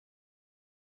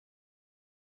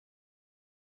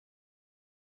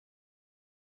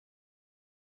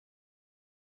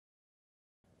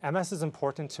MS is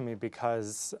important to me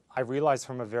because I realized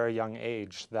from a very young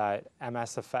age that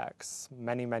MS affects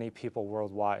many, many people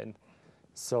worldwide.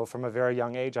 So from a very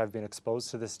young age, I've been exposed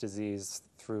to this disease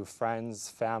through friends,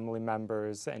 family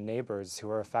members, and neighbors who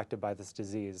are affected by this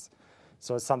disease.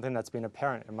 So it's something that's been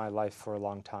apparent in my life for a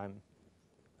long time.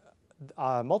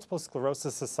 Multiple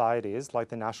sclerosis societies, like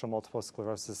the National Multiple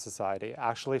Sclerosis Society,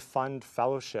 actually fund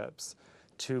fellowships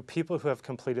to people who have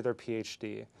completed their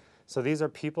PhD. So these are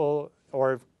people,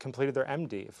 or completed their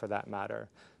MD for that matter.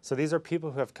 So these are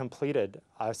people who have completed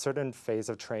a certain phase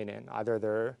of training, either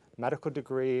their medical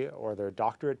degree or their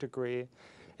doctorate degree.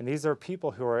 And these are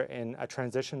people who are in a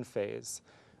transition phase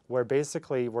where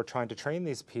basically we're trying to train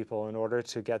these people in order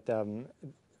to get them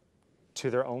to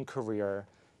their own career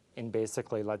in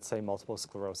basically, let's say, multiple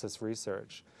sclerosis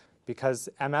research. Because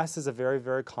MS is a very,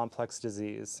 very complex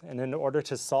disease. And in order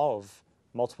to solve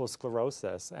multiple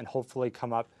sclerosis and hopefully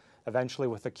come up eventually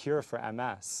with a cure for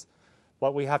MS,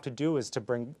 what we have to do is to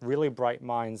bring really bright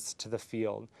minds to the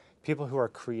field, people who are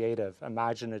creative,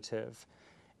 imaginative,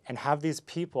 and have these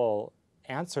people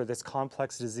answer this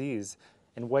complex disease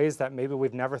in ways that maybe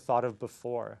we've never thought of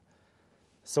before.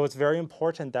 So it's very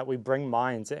important that we bring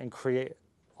minds and create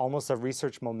almost a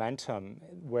research momentum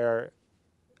where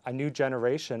a new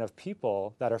generation of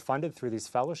people that are funded through these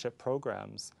fellowship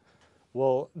programs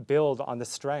will build on the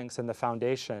strengths and the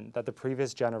foundation that the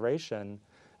previous generation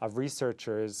of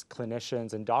researchers,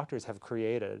 clinicians, and doctors have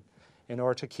created in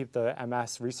order to keep the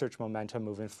MS research momentum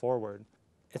moving forward.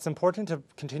 It's important to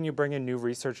continue bringing new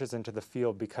researchers into the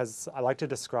field because I like to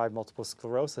describe multiple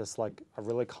sclerosis like a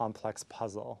really complex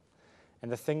puzzle.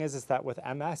 And the thing is that with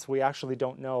MS, we actually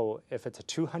don't know if it's a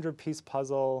 200-piece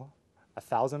puzzle, a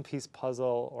 1,000-piece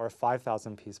puzzle, or a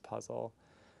 5,000-piece puzzle.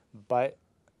 But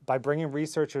by bringing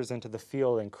researchers into the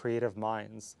field and creative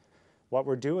minds, what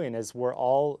we're doing is we're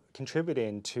all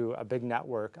contributing to a big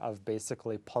network of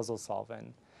basically puzzle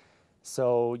solving.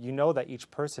 So you know that each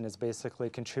person is basically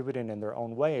contributing in their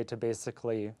own way to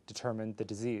basically determine the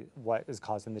disease, what is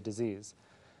causing the disease.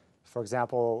 For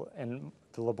example, in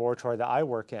the laboratory that I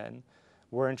work in,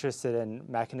 we're interested in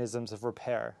mechanisms of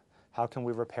repair. How can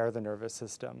we repair the nervous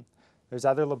system? There's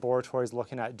other laboratories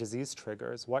looking at disease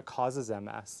triggers. What causes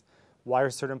MS? Why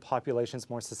are certain populations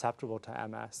more susceptible to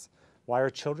MS? Why are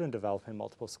children developing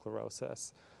multiple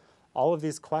sclerosis? All of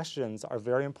these questions are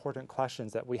very important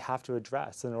questions that we have to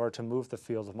address in order to move the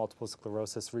field of multiple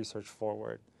sclerosis research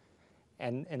forward.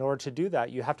 And in order to do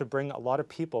that, you have to bring a lot of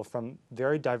people from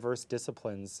very diverse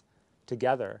disciplines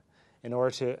together in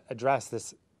order to address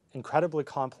this incredibly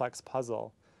complex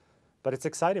puzzle. But it's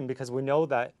exciting because we know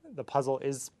that the puzzle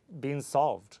is being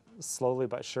solved slowly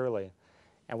but surely.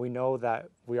 And we know that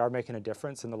we are making a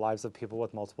difference in the lives of people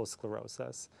with multiple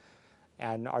sclerosis.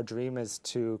 And our dream is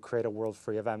to create a world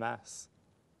free of MS.